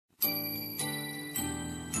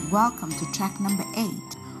Welcome to track number 8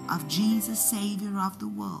 of Jesus, Saviour of the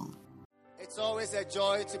World. It's always a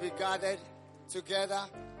joy to be gathered together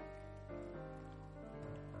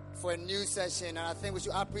for a new session, and I think we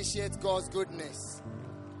should appreciate God's goodness.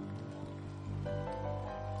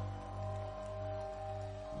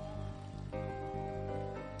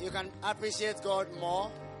 You can appreciate God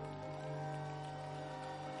more.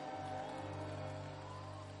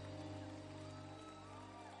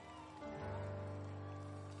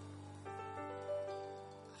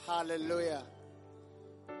 Hallelujah.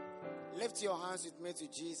 Lift your hands with me to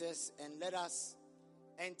Jesus and let us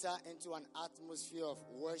enter into an atmosphere of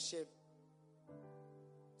worship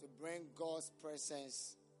to bring God's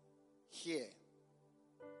presence here.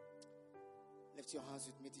 Lift your hands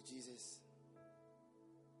with me to Jesus.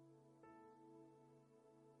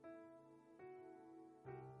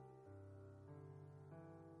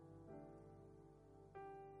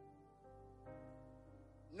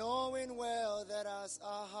 Knowing well that as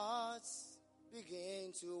our hearts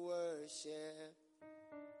begin to worship,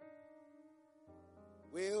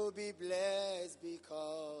 we'll be blessed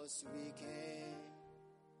because we can.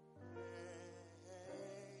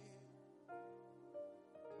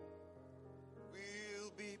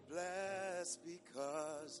 We'll be blessed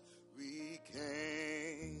because we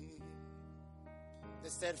can. The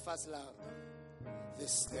steadfast love. The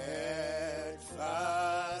steadfast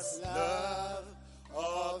love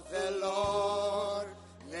of the Lord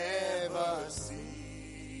never ceases.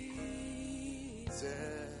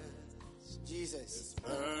 Jesus.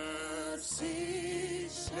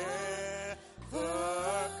 Mercies never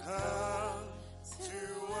come to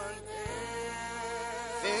an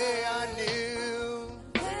end. They are new.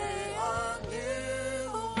 They are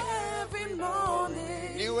new every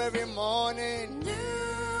morning. New every morning.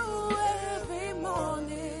 New every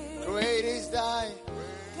morning. Great is thy.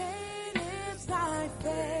 Great is thy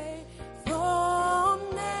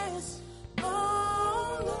faithfulness, O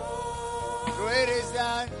Lord. Great is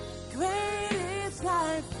thy. Great is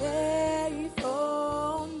thy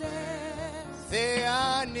faithfulness. They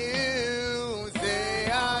are new. They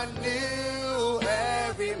are new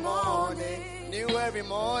every morning. New every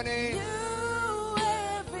morning. New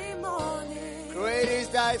every morning. Great is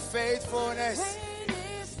thy faithfulness. Great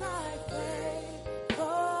is thy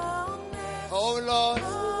faithfulness, Oh Lord. O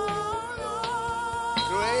Lord.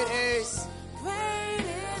 Great is. Great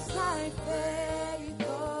is thy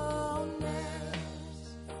faithfulness.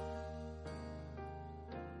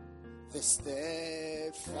 The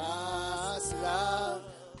steadfast love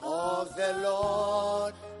of the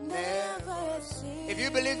Lord never. If you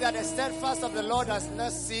believe that the steadfast of the Lord has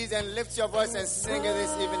not ceased, then lift your voice and sing it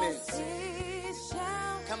this evening.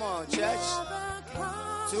 Come on, church.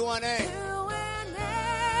 2 and 8.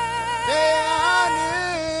 They are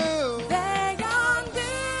new. They are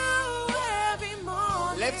new every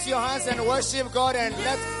morning. Lift your hands and worship God and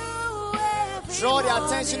let New every draw the morning.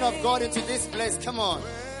 attention of God into this place. Come on.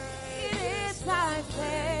 Great is thy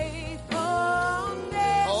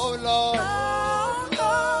faithfulness, Oh Lord. O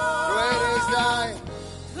Great is Lord. thy.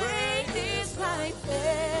 Great is thy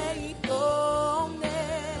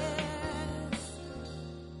faithfulness.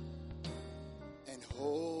 And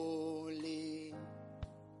holy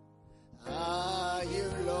are you,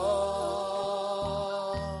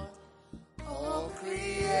 Lord. All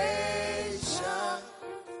creation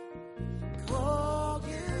Call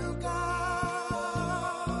you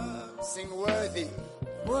God. sing worthy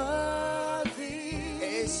Worthy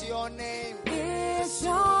is your name. is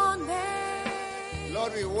your name.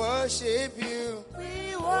 Lord, we worship you.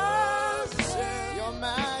 We worship Your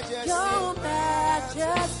majesty. your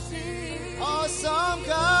majesty. Awesome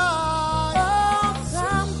God.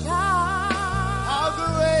 Awesome God. How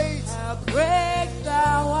great How great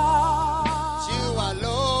thou art. you are,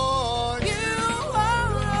 Lord. You are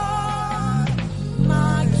Lord.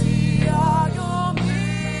 Mighty are your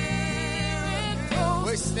miracles.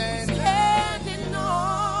 We stand Standing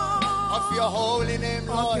on of your holy name,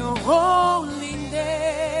 of Lord. your holy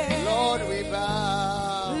name. Lord, we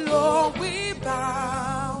bow. Lord, we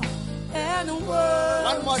bow and worship.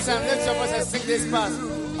 One more time, lift your voice and sing this part.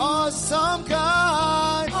 Awesome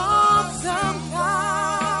God. Awesome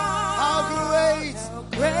God. How great How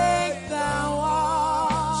great thou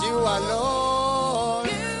art. you are, Lord.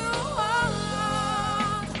 You are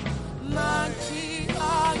Lord. Mighty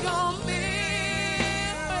are your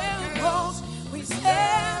miracles. We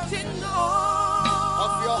stand in awe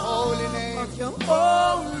Of your holy name, of your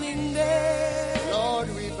holy name. Lord,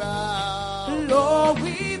 we bow. Lord,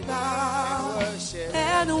 we bow Worship.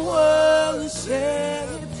 and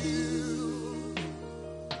worship you.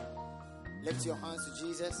 Lift your hands to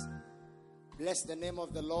Jesus. Bless the name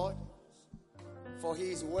of the Lord, for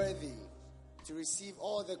he is worthy to receive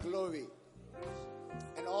all the glory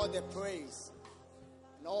and all the praise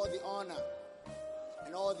and all the honor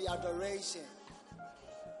and all the adoration.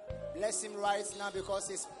 Bless him right now because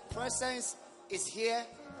his presence is here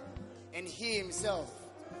and he himself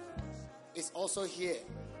is also here.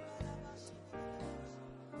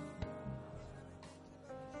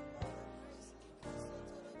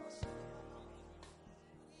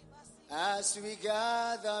 As we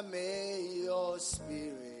gather, may your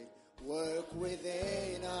spirit work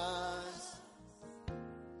within us.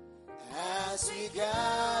 As we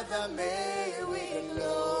gather, may we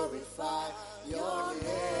glorify your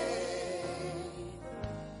name.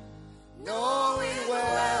 Knowing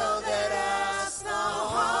well that as our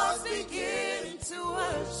hearts begin to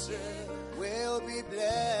worship, we'll be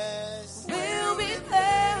blessed. We'll be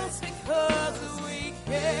blessed because we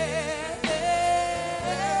can.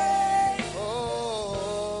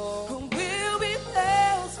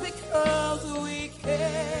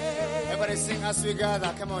 Sing as we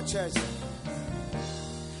gather. Come on, church.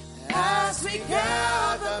 As we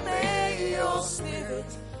gather, may your spirit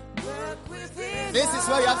work within This is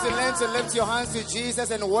where you have to learn to lift your hands to Jesus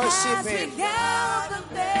and worship him. As we gather,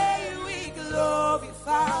 may we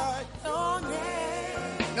glorify your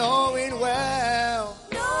name. Knowing well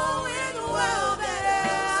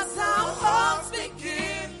that as our hearts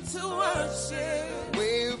begin to worship,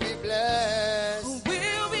 we'll be blessed.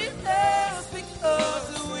 We'll be blessed because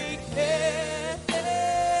we can.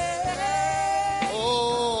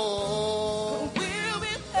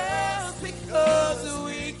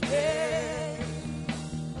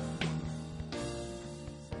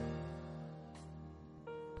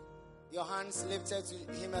 Your hands lifted to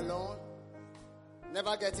him alone,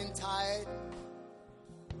 never getting tired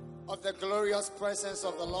of the glorious presence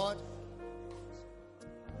of the Lord.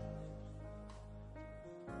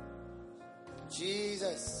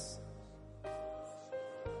 Jesus,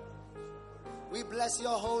 we bless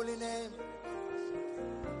your holy name.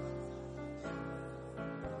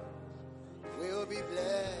 We'll be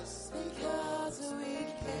blessed because we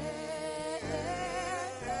can.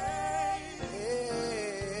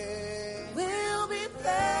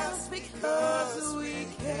 Because we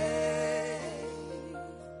can.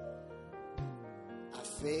 I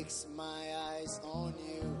fix my eyes on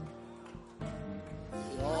you,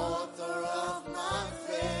 the author of my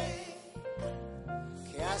faith,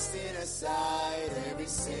 casting aside every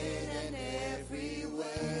sin and every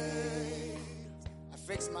way. I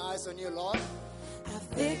fix my eyes on you, Lord. I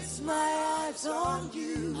fix my eyes on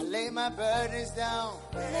you. I lay my burdens down.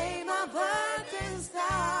 Lay my burdens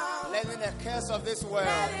down. Letting the cares of this world.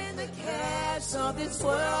 Letting the cares of this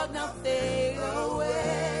world not fade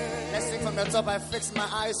away. Let's sing from the top. I fix my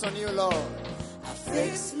eyes on you, Lord. I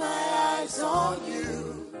fix my eyes on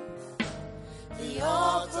you, the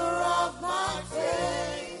author of my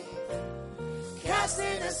faith,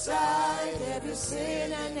 casting aside every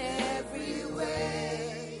sin and every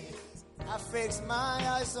way. I fix my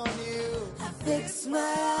eyes on you. I fix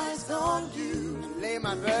my eyes on you. Lay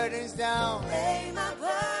my burdens down. Lay my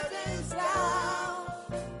burdens down.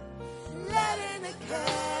 Letting the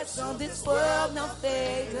cares of this world not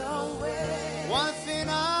fade away. One thing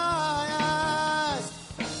I ask.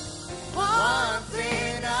 One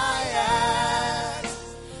thing I ask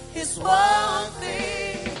is one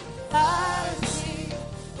thing I seek,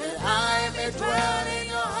 that I may dwell in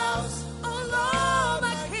your house, O Lord,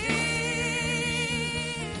 my King.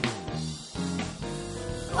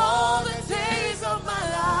 All the days of my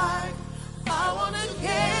life, I want to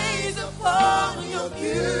gaze upon your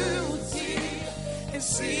beauty and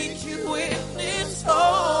seek you in this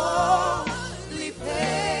holy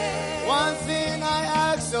place. One thing I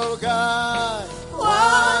ask, oh God.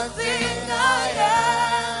 One thing I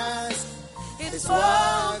ask is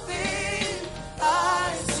one thing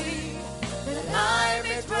I see, that I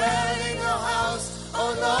may dwell in your house, O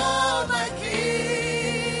Lord, my King.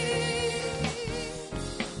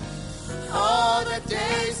 All the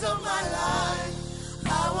days of my life,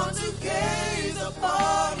 I want to gaze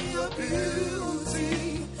upon your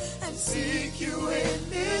beauty and seek you in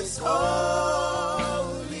this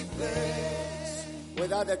holy place.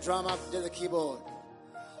 Without the drum, after the keyboard.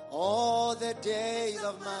 All the days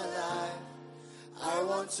of my life, I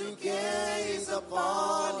want to gaze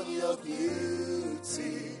upon your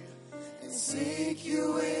beauty and seek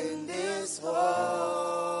you in this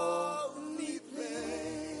holy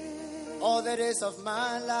place. All the days of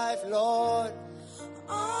my life, Lord.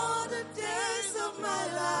 All the days of my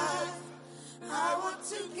life, I want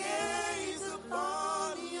to gaze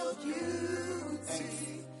upon your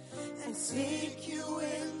beauty and seek you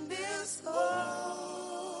in this holy place.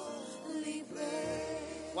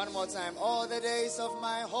 One more time. All the days of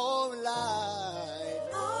my whole life.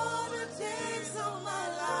 All the days of my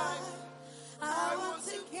life, I want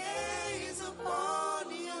to gaze upon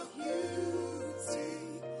your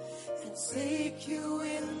beauty and seek you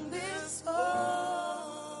in this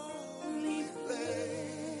holy place.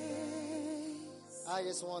 I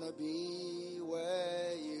just want to be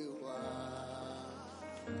where you are.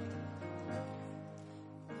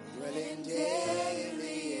 Dwelling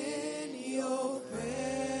Daily in your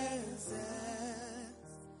presence,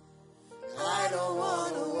 I don't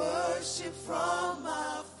want to worship from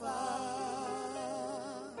afar.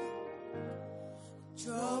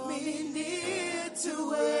 Draw me near to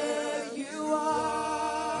where you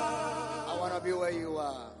are. I want to be where you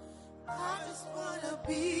are. I just want to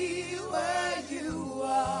be where you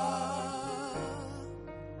are.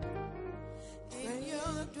 And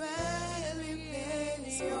you're dwelling in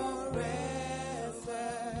your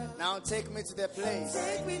presence. Now take me to the place.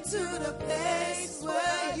 Take me to the place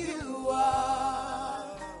where you are.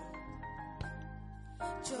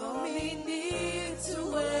 Draw me near to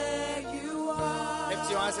where you are. Lift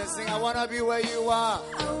your hands and sing, I want to be where you are.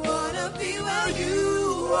 I want to be where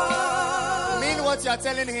you are. Mean what you are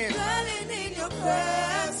telling him. Dwelling in your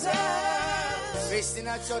presence. Feasting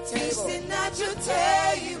at your table. Feasting at your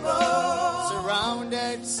table.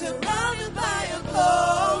 Surrounded by your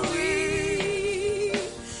glory.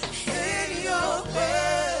 In your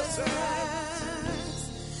presence.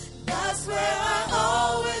 That's where I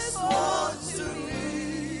always want to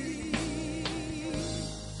be.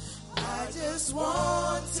 I just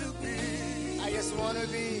want to be. I just want to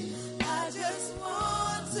be. I just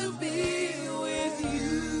want to be with you.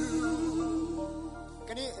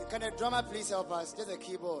 Can the drummer please help us? Just a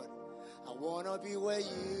keyboard. I want to be where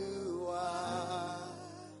you are.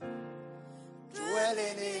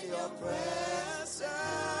 Dwelling in your presence.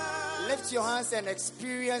 Lift your hands and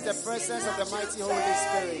experience the presence of the mighty Holy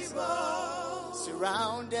Spirit.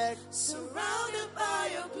 Surrounded by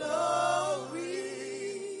your glory.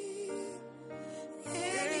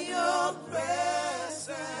 In your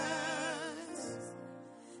presence.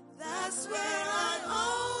 That's where I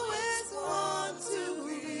always want to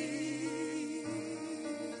be.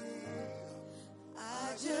 I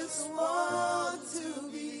just want to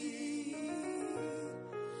be.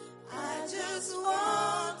 I just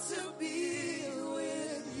want to be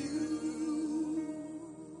with you.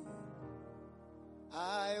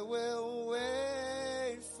 I will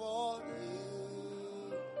wait for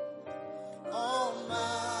you,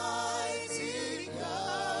 Almighty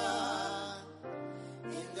God,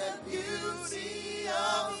 in the beauty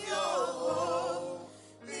of your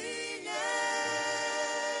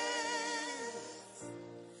holiness.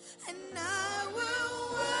 And I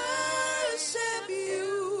will worship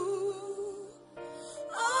you,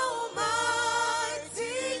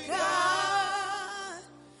 Almighty God,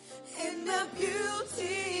 in the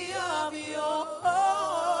beauty of your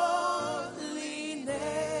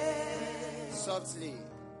holiness. Softly.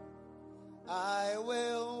 I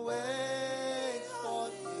will wait for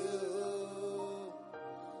you,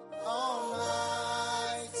 Almighty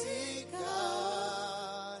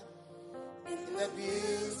God, in the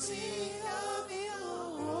beauty. Of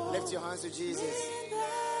your Lift your hands to Jesus.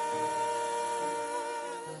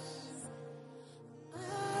 I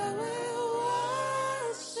will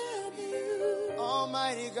worship you,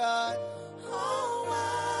 Almighty God,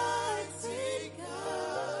 Almighty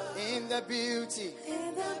God, in the beauty.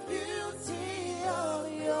 in the beauty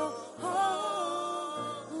of your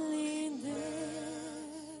holiness.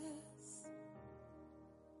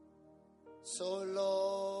 So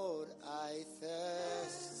Lord, I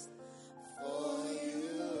thirst for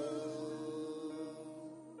you,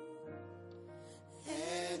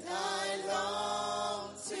 and I long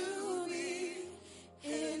To be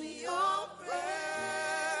in your presence.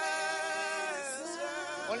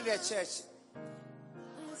 only the church.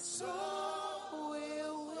 My soul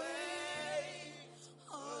will wait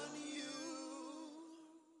on you.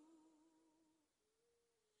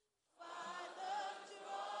 Father,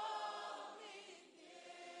 draw me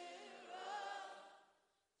nearer.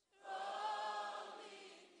 Draw me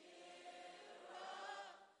nearer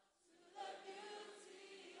to the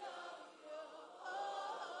beauty of your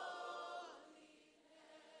holiness.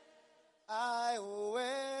 I will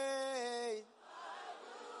wait.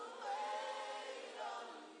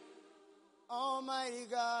 Almighty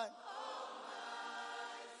God.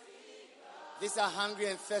 These are hungry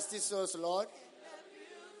and thirsty souls, Lord.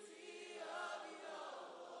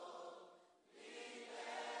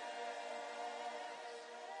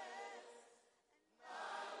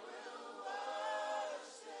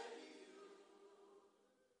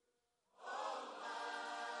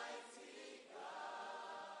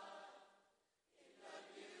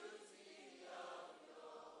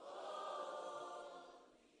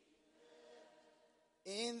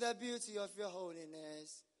 the beauty of your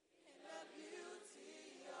holiness.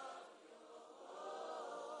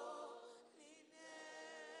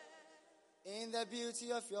 In the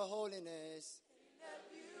beauty of your holiness.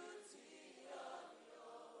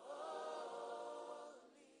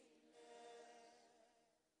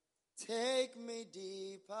 Take me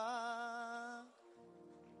deeper,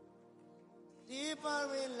 deeper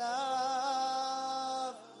in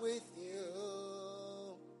love with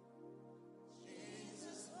you.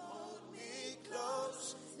 Jesus, hold me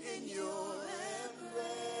close in your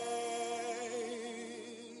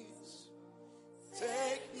embrace.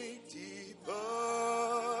 Take me deeper,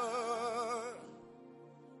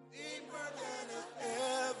 deeper than I've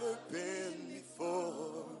ever been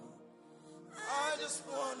before. I just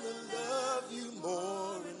want to love you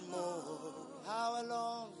more and more. How I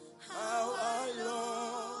long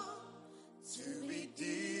to be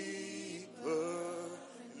deeper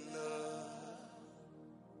in love.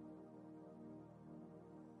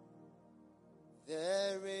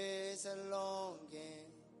 there is a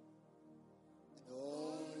longing that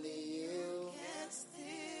only you Can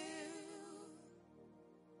still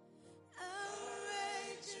a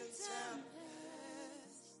raging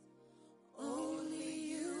tempest. Only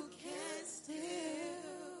you can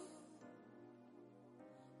still.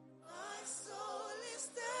 My soul is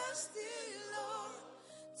thirsty, Lord,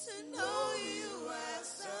 to know you as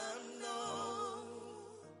unknown.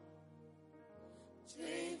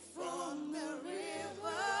 Drink from the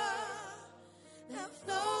river that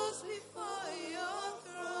flows before your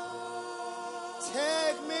throne.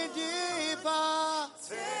 take me deeper.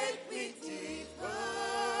 Take me deeper,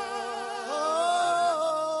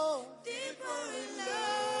 Oh, deeper in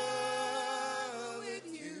love with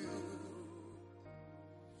you.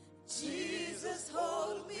 Jesus,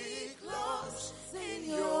 hold me close in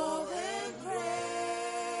your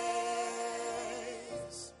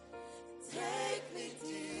embrace. Take me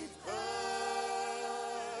deeper,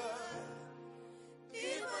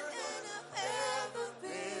 deeper than I've ever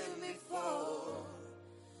been before.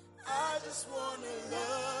 I just want to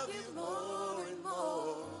love you more and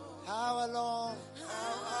more. how I long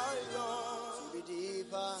How I long to be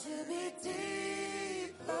deeper. to be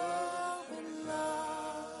deeper in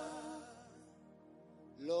love.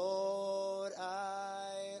 Lord,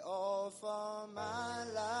 I offer my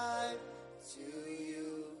life to you.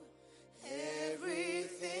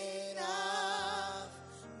 Everything I've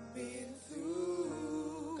been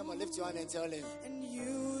through. Come on, lift your hand and tell him. And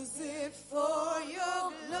use it for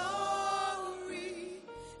your glory.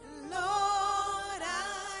 Lord,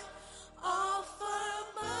 I offer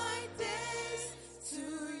my days to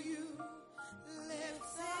you.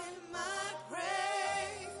 Lifting my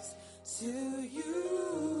praise to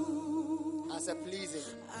you. As a pleasing.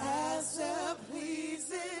 As a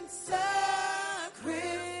pleasing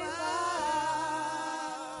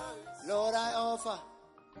sacrifice. Lord, I offer.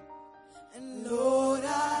 And Lord,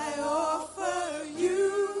 I offer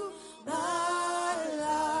you my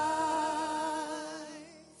life.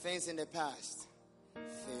 Things in the past.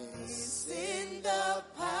 Things In the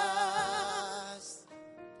past,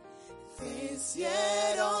 things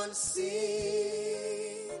yet unseen,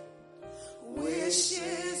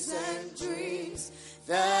 wishes and dreams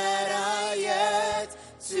that are yet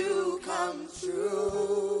to come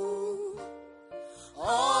true.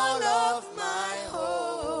 All of my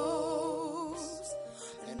hopes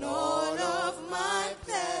and all of my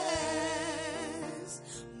plans,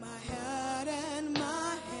 my heart and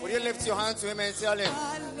my hand, Will you lift your hand to him and tell him?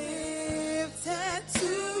 I lifted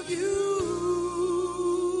to you.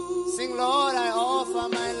 Sing, Lord, I offer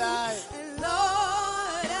my life. And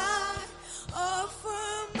Lord, I offer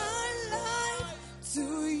my life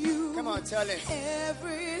to you. Come on, tell him.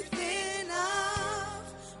 Everything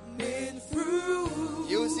I've been through.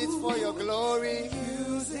 Use it for your glory.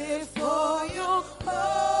 Use it for your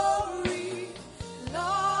glory.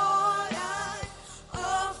 Lord, I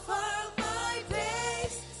offer my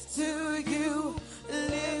days to you.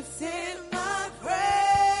 Lifting my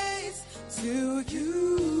praise to you.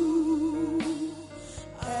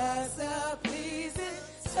 As a pleasing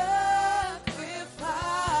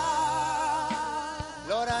sacrifice.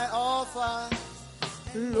 Lord, I offer.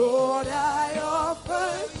 Lord, I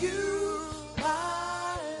offer you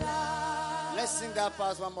my life. Let's sing that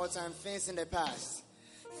part one more time. Things in the past.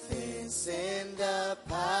 Things In the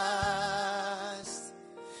past.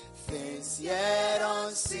 Things yet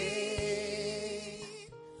unseen.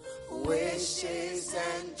 Wishes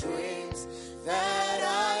and dreams that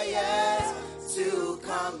are yet to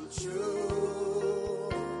come true.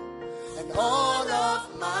 And all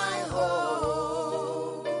of my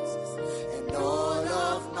hopes and all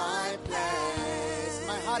of my plans.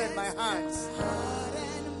 My heart my hands.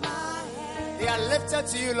 They are lifted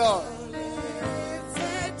to you, Lord.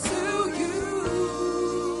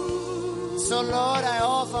 So, Lord, I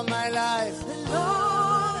offer my life.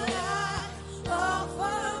 Lord, I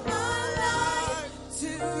offer my life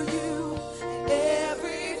to you.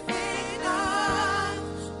 Everything I've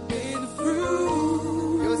been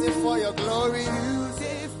through. Use it for your glory. Use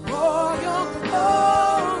it for your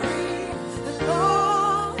glory.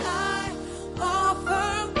 Lord, I offer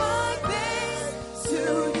my days to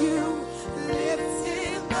you.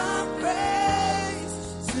 Lifting my praise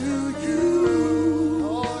to you.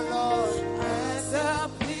 Oh, Lord. As a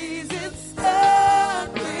pleasing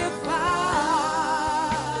sacrifice.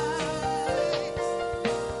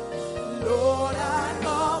 Lord, I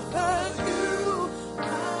offer you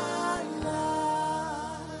my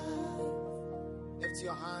life. Lift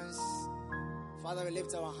your hands. Father, we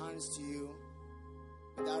lift our hands to you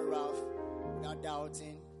without wrath, without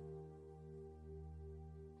doubting,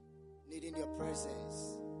 needing your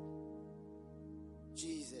presence.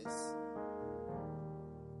 Jesus.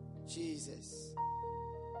 Jesus.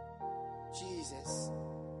 Jesus.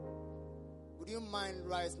 Would you mind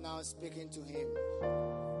right now speaking to him?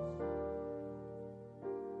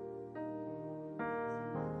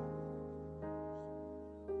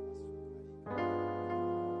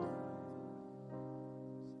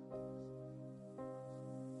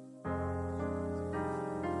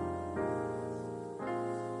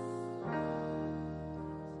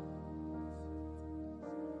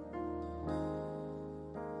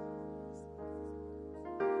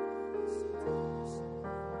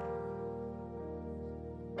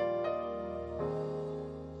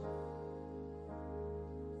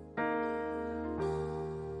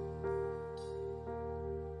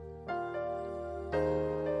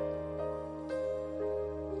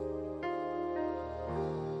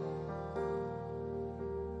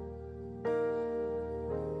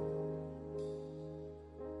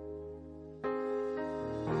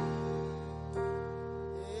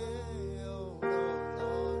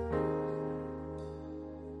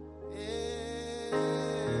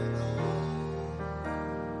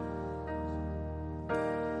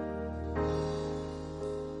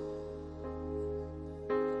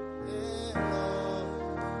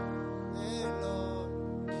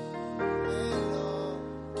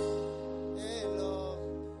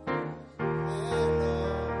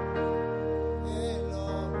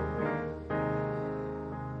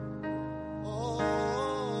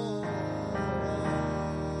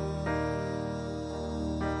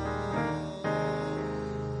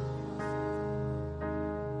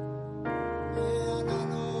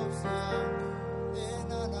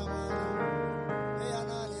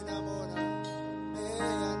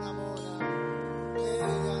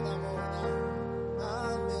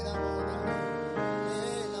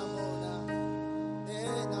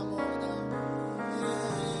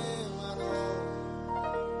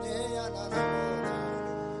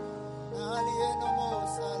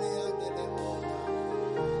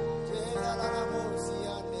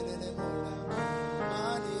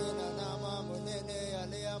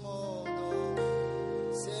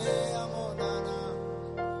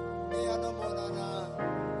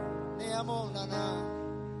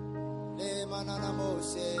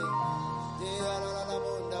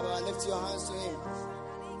 Lift your hands to him.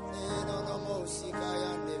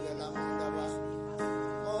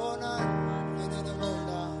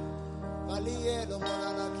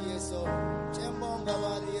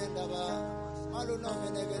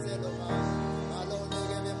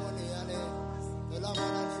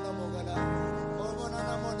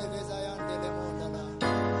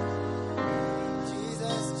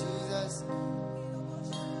 Jesus, Jesus.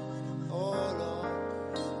 Oh Lord.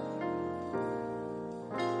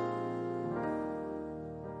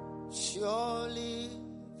 Surely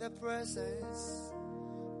the presence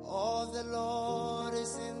of the Lord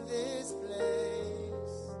is in this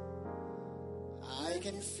place. I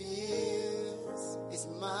can feel his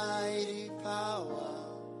mighty power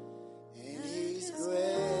and his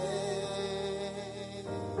grace.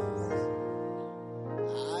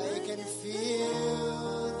 I can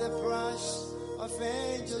feel the brush of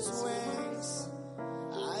angels' wings.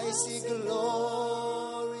 I see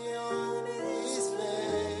glory on his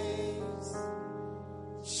face.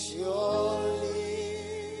 Surely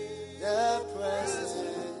the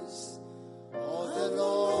presence of the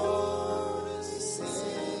Lord is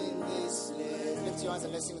in this place. Lift your hands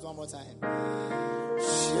and let's sing it one more time.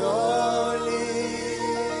 Surely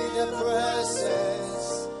the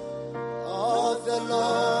presence of the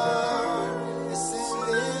Lord is in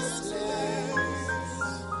this place.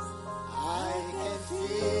 I can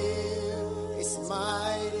feel his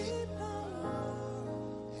mighty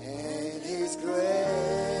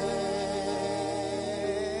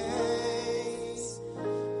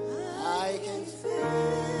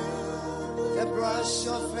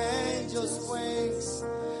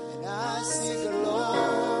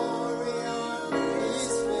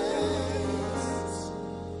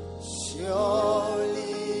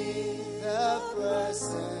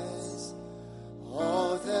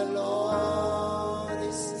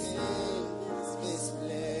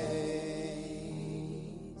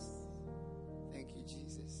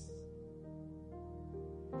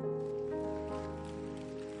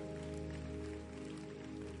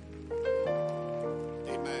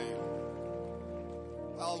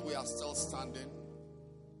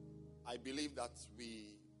I believe that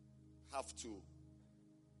we have to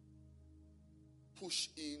push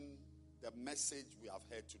in the message we have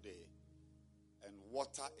heard today and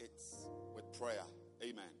water it with prayer.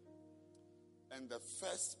 Amen. And the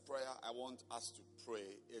first prayer I want us to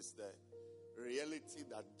pray is the reality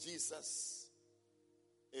that Jesus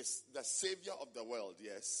is the Savior of the world,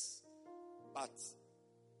 yes, but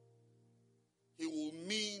He will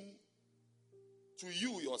mean to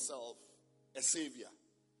you yourself a Savior.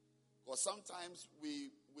 Because sometimes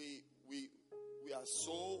we are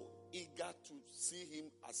so eager to see Him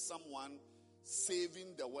as someone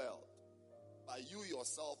saving the world, but you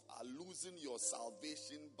yourself are losing your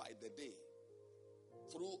salvation by the day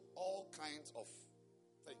through all kinds of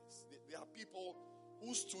things. There are people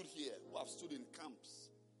who stood here, who have stood in camps,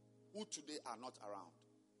 who today are not around.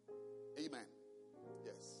 Amen.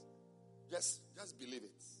 Yes. Just believe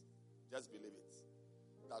it. Just believe it.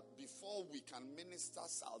 That before we can minister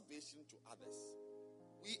salvation to others,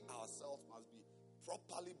 we ourselves must be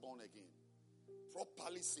properly born again,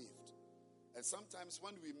 properly saved. And sometimes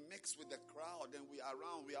when we mix with the crowd and we are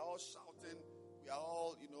around, we are all shouting, we are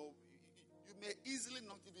all, you may easily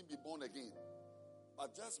not even be born again.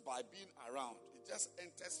 But just by being around, it just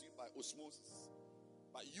enters you by osmosis.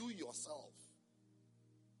 But you yourself,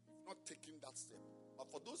 you've not taken that step. But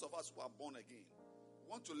for those of us who are born again, we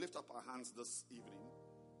want to lift up our hands this evening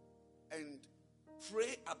and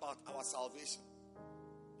pray about our salvation.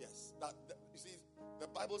 Yes, you see, the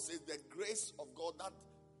Bible says the grace of God that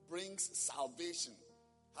brings salvation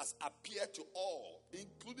has appeared to all,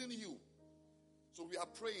 including you. So we are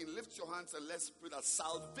praying, lift your hands and let's pray that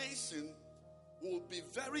salvation will be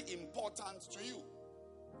very important to you.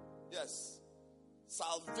 Yes,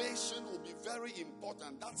 salvation will be very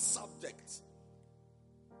important. That subject,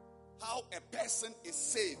 how a person is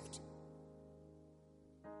saved,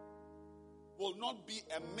 will not be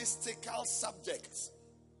a mystical subject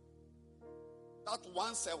that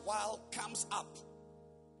once a while comes up,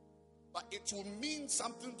 but it will mean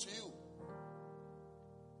something to you.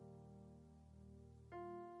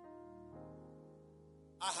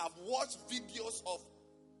 I have watched videos of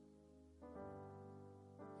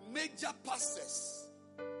major pastors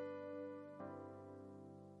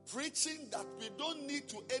preaching that we don't need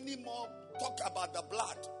to anymore talk about the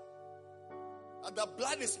blood. And the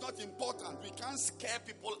blood is not important. We can't scare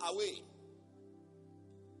people away.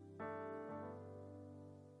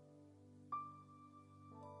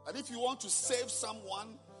 And if you want to save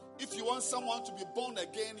someone, if you want someone to be born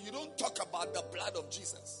again, you don't talk about the blood of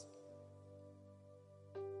Jesus.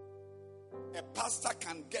 A pastor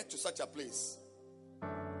can get to such a place.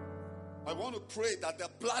 I want to pray that the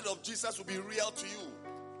blood of Jesus will be real to you,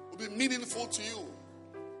 will be meaningful to you.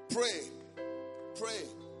 Pray, pray,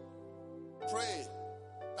 pray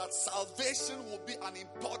that salvation will be an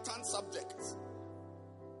important subject.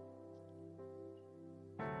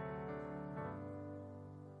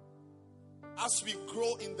 As we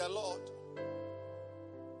grow in the Lord,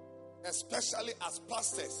 especially as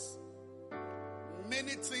pastors,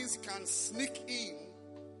 many things can sneak in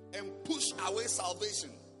and push away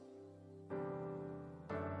salvation.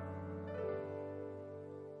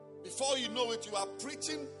 Before you know it, you are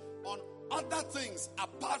preaching on other things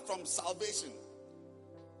apart from salvation.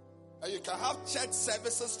 And you can have church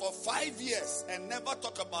services for 5 years and never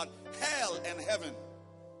talk about hell and heaven.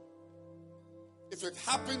 If it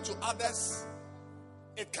happened to others,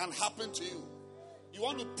 it can happen to you. You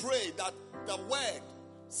want to pray that the word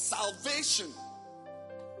salvation,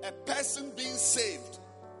 a person being saved,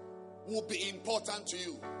 will be important to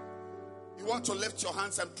you. You want to lift your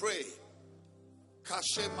hands and pray.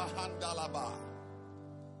 Kashe Mahandalaba,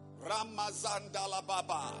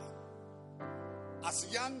 Ramazandalababa. As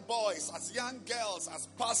young boys, as young girls, as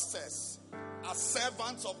pastors, as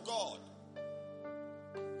servants of God,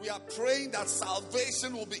 we are praying that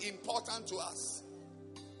salvation will be important to us.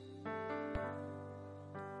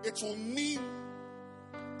 It will mean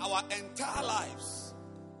our entire lives.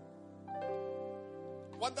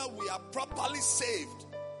 Whether we are properly saved,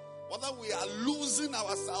 whether we are losing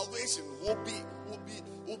our salvation,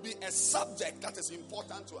 will be a subject that is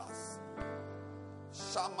important to us.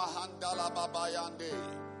 Shamahandala babayande,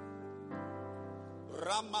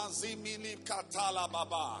 Ramazimini katala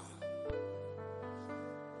baba,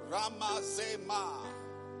 Ramazema,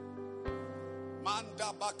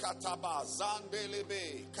 Manda bakataba,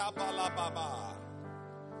 Zandelebe, Kabala baba.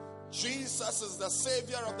 Jesus is the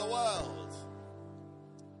Savior of the world.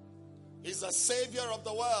 He's the Savior of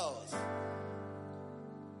the world.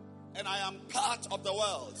 And I am part of the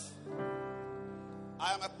world.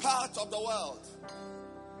 I am a part of the world.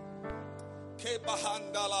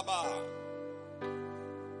 Kebahandalaba,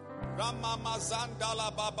 Ramamazandala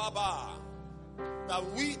Bababa. That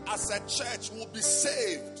we as a church will be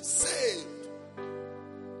saved.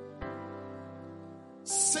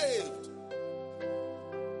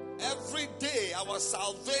 Every day our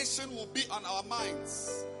salvation will be on our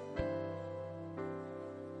minds.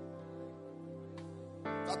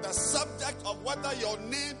 That the subject of whether your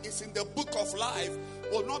name is in the book of life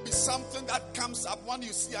will not be something that comes up when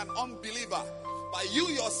you see an unbeliever. But you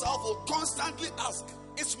yourself will constantly ask,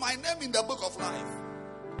 is my name in the book of life?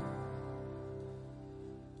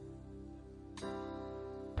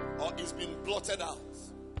 Or it's been blotted out?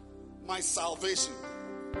 My salvation.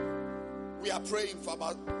 We are praying for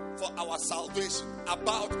our salvation.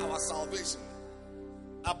 About our salvation.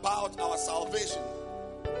 About our salvation.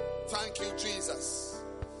 Thank you, Jesus.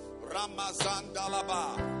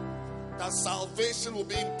 Ramazandalaba. That salvation will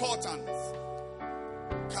be important.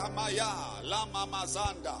 Kamaya, Lama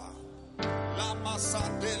Mazanda, Lama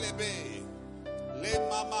Sandelebe, Le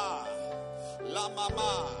Mama, La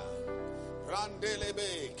Mama,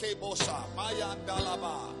 Randelebe, Kebosa,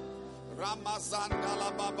 Mayandalaba,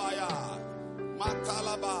 Ramazandalababaya,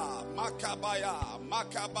 Matalaba, Makabaya,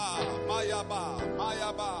 Makaba, Mayaba,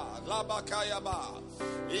 Labakayaba.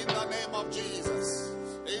 In the name of Jesus.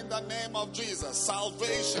 In the name of Jesus.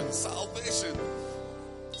 Salvation.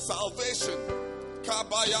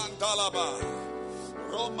 Kabayan Dalaba.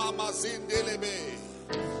 Roma Mazindelebe.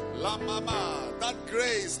 La Mama. That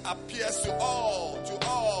grace appears to all.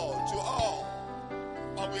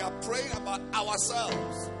 But we are praying about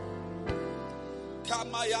ourselves.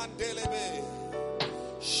 Kamayan Delebe.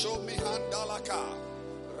 Show me Handalaka.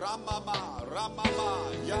 Ramama,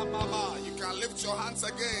 Yamama. You can lift your hands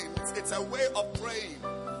again. It's a way of praying.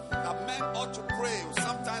 That men ought to pray.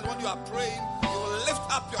 Sometimes when you are praying, you will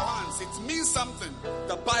lift up your hands. It means something.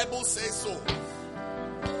 The Bible says so.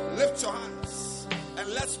 Lift your hands and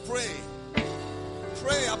let's pray.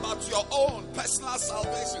 Pray about your own personal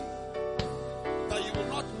salvation. That you will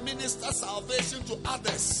not minister salvation to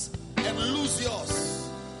others and lose yours.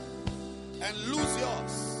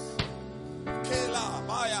 Kela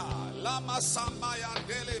Maya Lama Samaya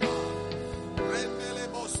Deleba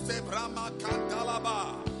Rendelebo Stebrama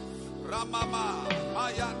Kandalaba Ramama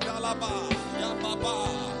Mayandalaba Yababa.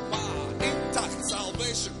 Intact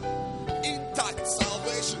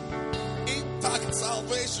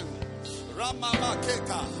salvation. Ramama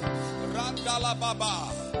Keka Randalababa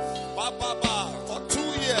Bababa. For 2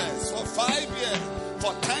 years, for 5 years,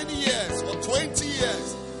 for 10 years, for 20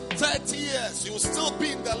 years, 30 years, you will still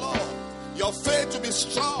be in the Lord. Your faith to be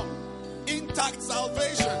strong. Intact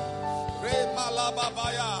salvation.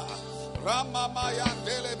 Remalababaya. Ramamaya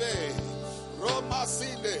Delebe.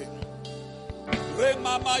 Romasinde.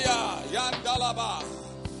 Remamaya Yandalaba.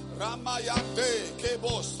 Ramayande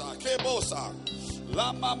Kebosa.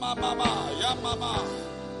 Lama Yamama.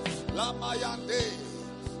 Lamayande.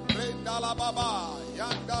 Rendalababa.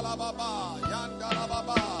 Yandalababa.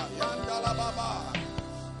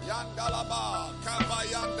 Yandalaba, Kaba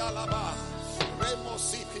Yandalaba,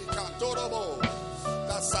 Remosipi Kantorobo.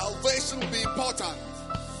 That salvation will be important.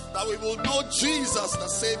 That we will know Jesus, the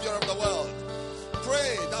Savior of the world.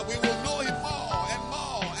 Pray that we will know Him more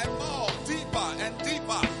and more, deeper and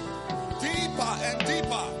deeper.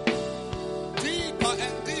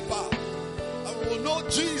 That we will know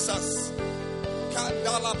Jesus.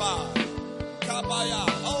 Kandalaba, Kabaya,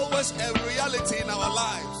 always a reality in our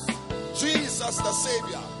lives. Jesus the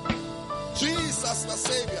Savior. Jesus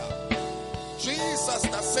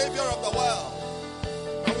the Savior of the world.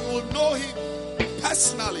 And we will know Him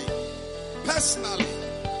personally.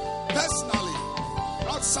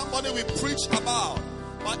 Not somebody we preach about,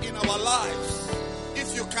 but in our lives.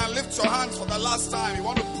 If you can lift your hands for the last time, you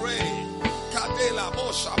want to pray. Kadela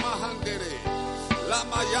Bosha Mahandere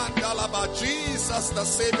Lama Yandalaba. Jesus the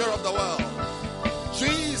Savior of the world.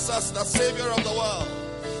 Jesus the Savior of the world.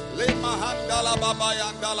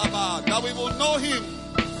 That we will know Him.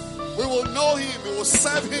 We will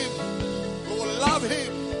serve Him. We will love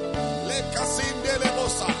Him. Let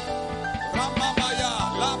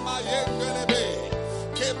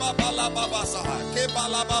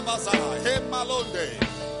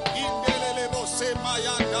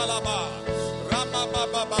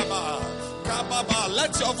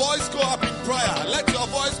your voice go up in prayer.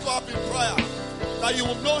 That you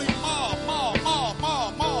will know Him more.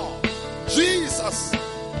 Jesus,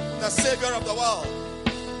 the Savior of the world.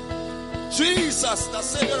 Jesus, the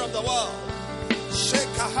Savior of the world.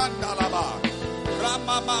 Shekahandalaba.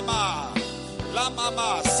 Ramamama.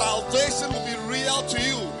 Lamama. Salvation will be real to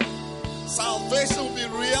you.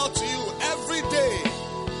 Every day.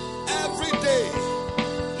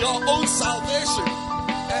 Your own salvation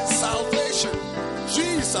and salvation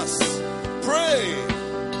Pray.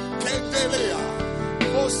 Kendelea.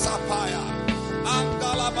 Osapaya.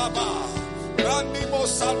 Andala Baba. Randimo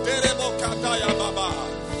Sanderebo Kataya Baba.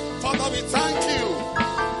 Father, we thank you.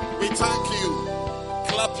 We thank you.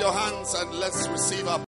 Clap your hands and let's receive our